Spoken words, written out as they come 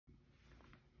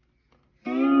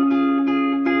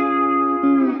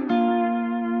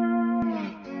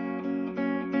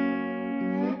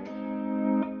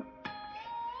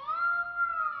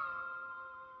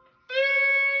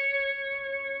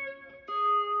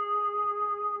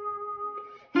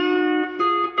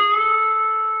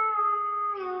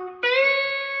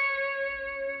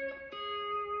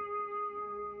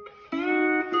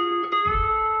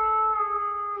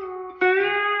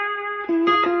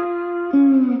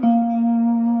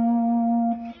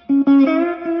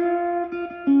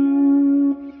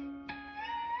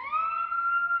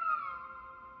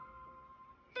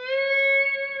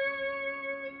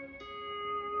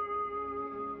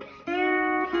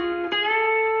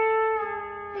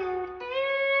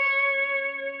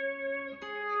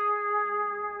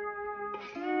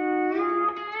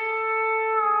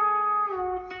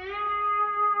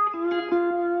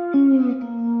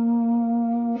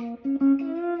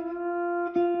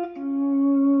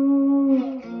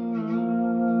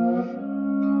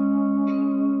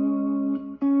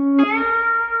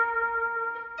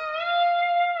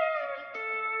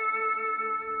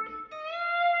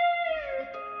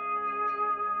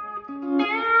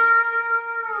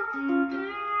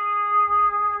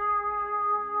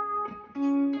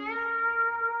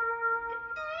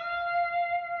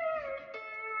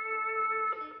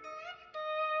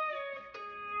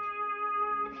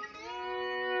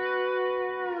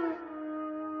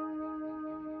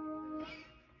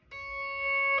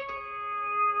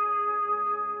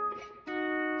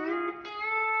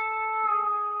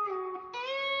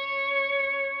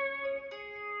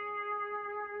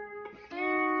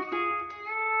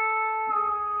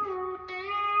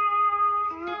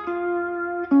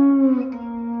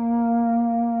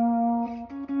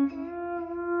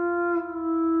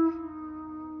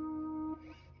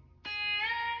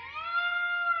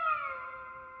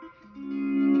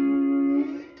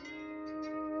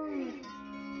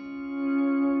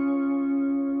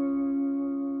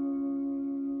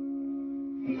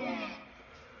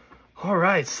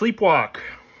right, Sleepwalk.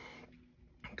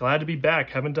 Glad to be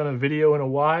back. Haven't done a video in a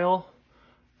while.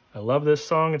 I love this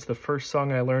song. It's the first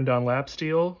song I learned on lap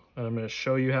steel, and I'm going to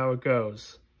show you how it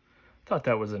goes. Thought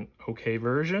that was an okay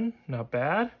version, not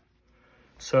bad.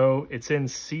 So it's in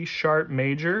C sharp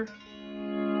major.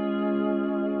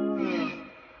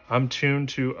 I'm tuned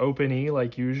to open E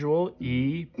like usual.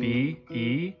 E, B,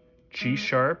 E, G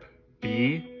sharp,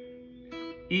 B,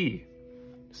 E.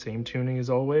 Same tuning as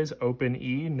always, open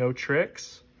E, no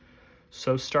tricks.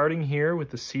 So starting here with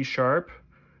the C sharp,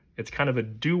 it's kind of a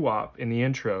doo-wop in the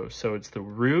intro. So it's the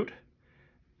root,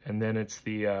 and then it's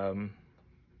the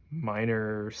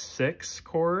minor 6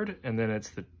 chord, and then it's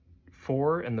the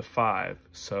 4 and the 5.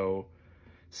 So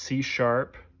C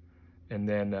sharp, and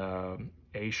then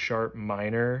A sharp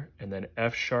minor, and then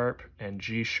F sharp and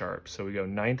G sharp. So we go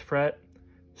 9th fret,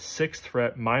 6th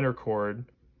fret minor chord,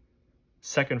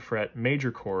 2nd fret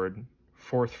major chord,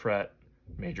 4th fret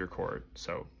major chord.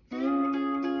 So you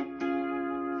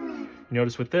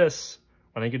notice with this,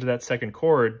 when I get to that 2nd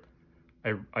chord,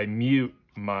 I mute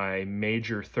my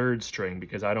major 3rd string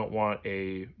because I don't want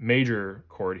a major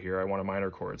chord here, I want a minor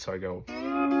chord. So I go.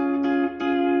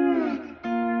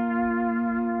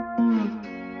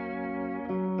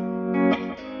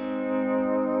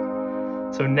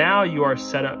 So now you are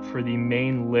set up for the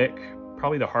main lick,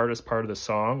 probably the hardest part of the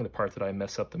song, the part that I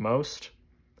mess up the most.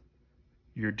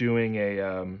 You're doing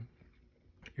a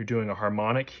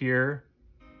harmonic here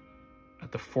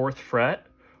at the 4th fret.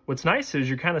 What's nice is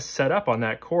you're kind of set up on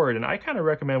that chord, and I kind of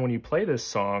recommend when you play this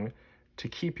song to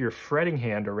keep your fretting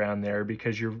hand around there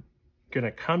because you're going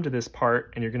to come to this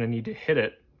part and you're going to need to hit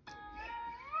it.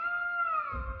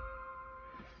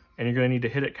 And you're going to need to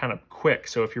hit it kind of quick.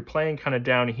 So if you're playing kind of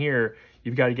down here,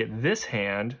 you've got to get this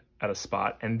hand at a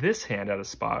spot and this hand at a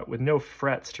spot with no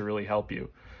frets to really help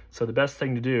you. So the best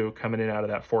thing to do coming in out of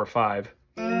that 4-5.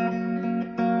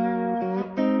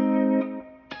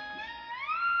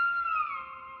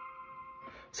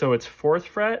 So it's 4th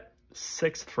fret,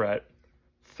 6th fret,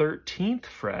 13th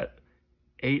fret,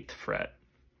 8th fret.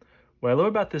 What I love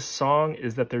about this song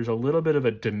is that there's a little bit of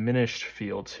a diminished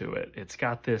feel to it. It's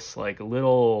got this like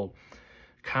little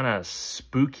kind of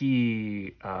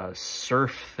spooky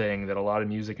surf thing that a lot of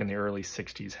music in the early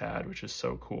 60s had, which is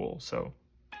so cool. So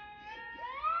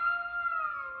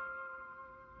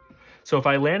if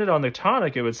I landed on the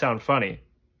tonic, it would sound funny.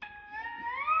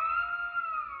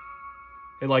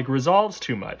 It like resolves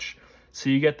too much.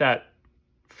 So you get that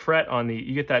fret on the,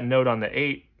 you get that note on the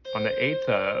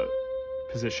 8th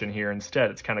position here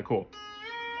instead. It's kind of cool.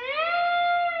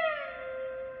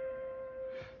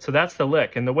 So that's the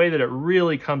lick. And the way that it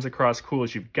really comes across cool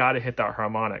is you've got to hit that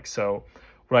harmonic. So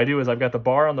what I do is I've got the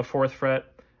bar on the 4th fret.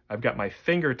 I've got my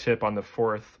fingertip on the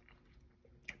 4th,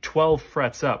 12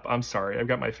 frets up. I'm sorry. I've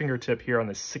got my fingertip here on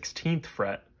the 16th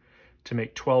fret to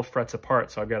make 12 frets apart.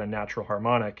 So I've got a natural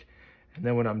harmonic. And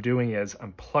then what I'm doing is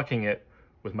I'm plucking it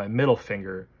with my middle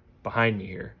finger behind me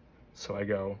here. So I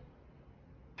go.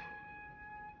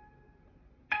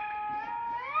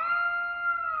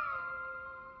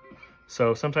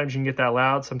 So sometimes you can get that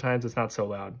loud, sometimes it's not so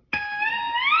loud.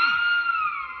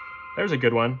 There's a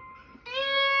good one.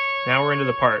 Now we're into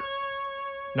the part.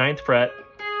 9th fret.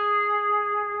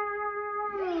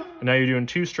 And now you're doing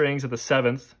 2 strings at the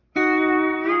 7th.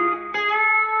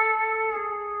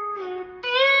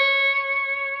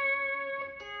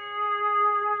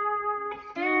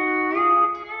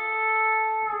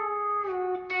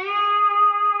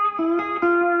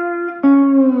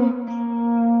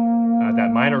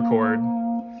 That minor chord,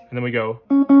 and then we go.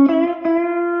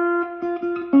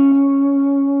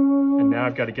 And now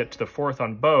I've got to get to the 4th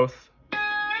on both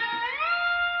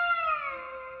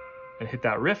and hit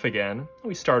that riff again.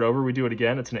 We start over, we do it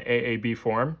again. It's an AAB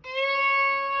form.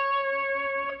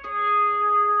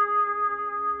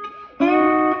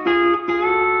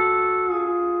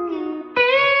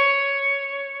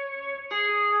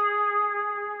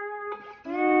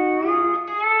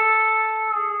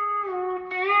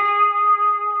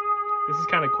 This is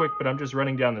kind of quick, but I'm just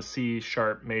running down the C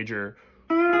sharp major.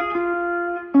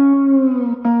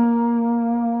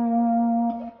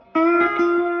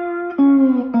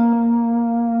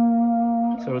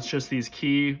 So it's just these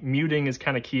key, muting is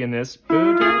kind of key in this.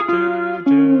 And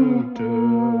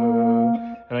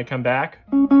I come back.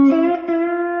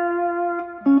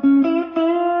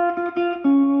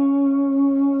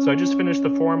 So I just finished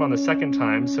the form on the 2nd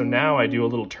time, so now I do a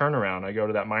little turnaround. I go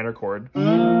to that minor chord.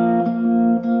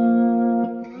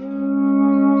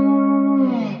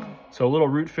 So a little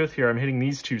root 5th here, I'm hitting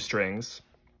these 2 strings.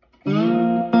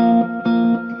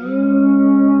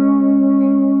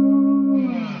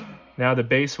 Now the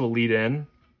bass will lead in,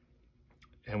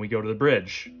 and we go to the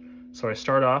bridge. So I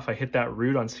start off, I hit that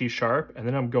root on C sharp, and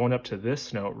then I'm going up to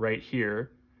this note right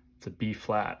here. It's a B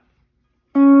flat.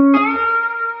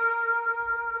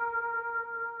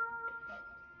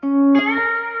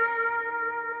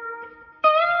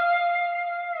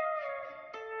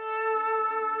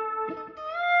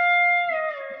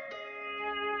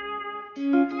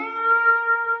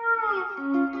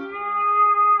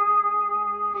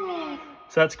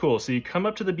 So that's cool. So you come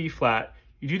up to the B flat,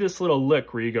 you do this little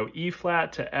lick where you go E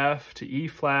flat to F to E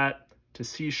flat to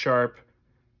C sharp.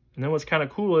 And then what's kind of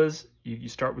cool is you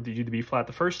start with, you do the B flat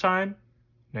the first time,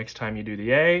 next time you do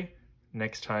the A,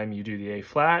 next time you do the A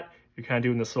flat. You're kind of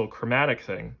doing this little chromatic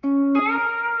thing.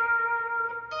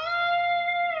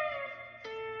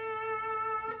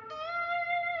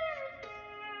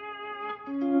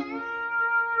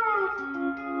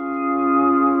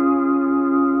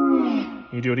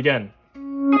 You do it again.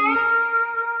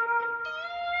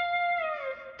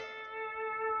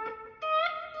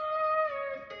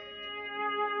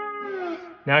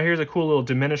 Now here's a cool little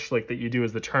diminished lick that you do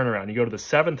as the turnaround. You go to the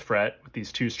 7th fret with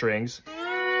these 2 strings to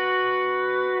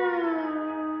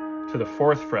the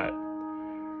 4th fret.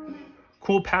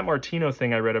 Cool Pat Martino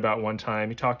thing I read about one time.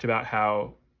 He talked about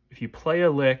how if you play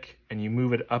a lick and you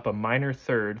move it up a minor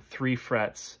third, 3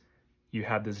 frets, you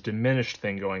have this diminished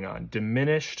thing going on.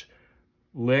 Diminished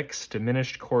licks,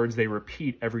 diminished chords, they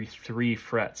repeat every 3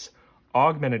 frets.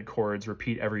 Augmented chords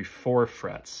repeat every 4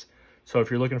 frets. So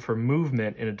if you're looking for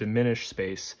movement in a diminished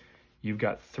space, you've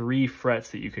got 3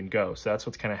 frets that you can go. So that's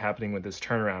what's kind of happening with this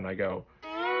turnaround. I go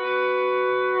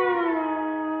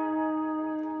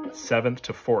 7th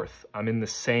to 4th. I'm in the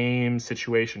same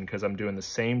situation because I'm doing the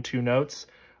same 2 notes.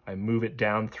 I move it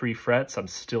down 3 frets. I'm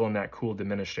still in that cool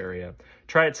diminished area.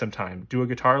 Try it sometime. Do a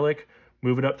guitar lick,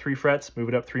 move it up 3 frets, move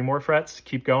it up 3 more frets,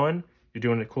 keep going. You're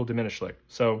doing a cool diminished lick.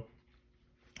 So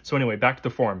anyway, back to the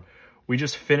form. We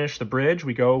just finish the bridge,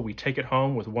 we take it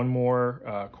home with one more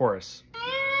chorus.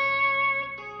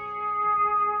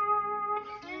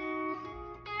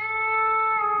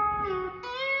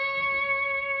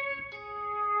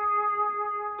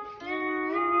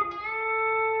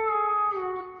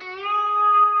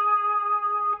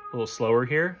 A little slower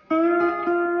here.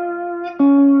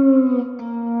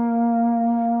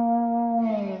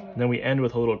 And then we end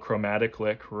with a little chromatic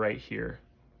lick right here.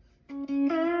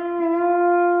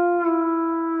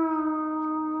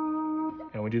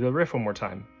 And we do the riff one more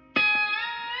time.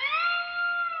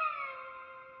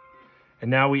 And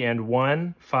now we end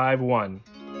 1, 5, 1.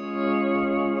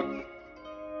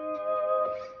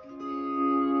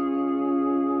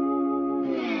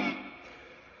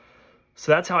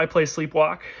 So that's how I play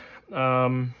Sleepwalk.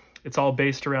 It's all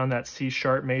based around that C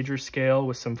sharp major scale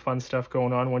with some fun stuff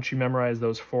going on. Once you memorize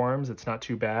those forms, it's not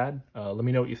too bad. Let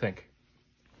me know what you think.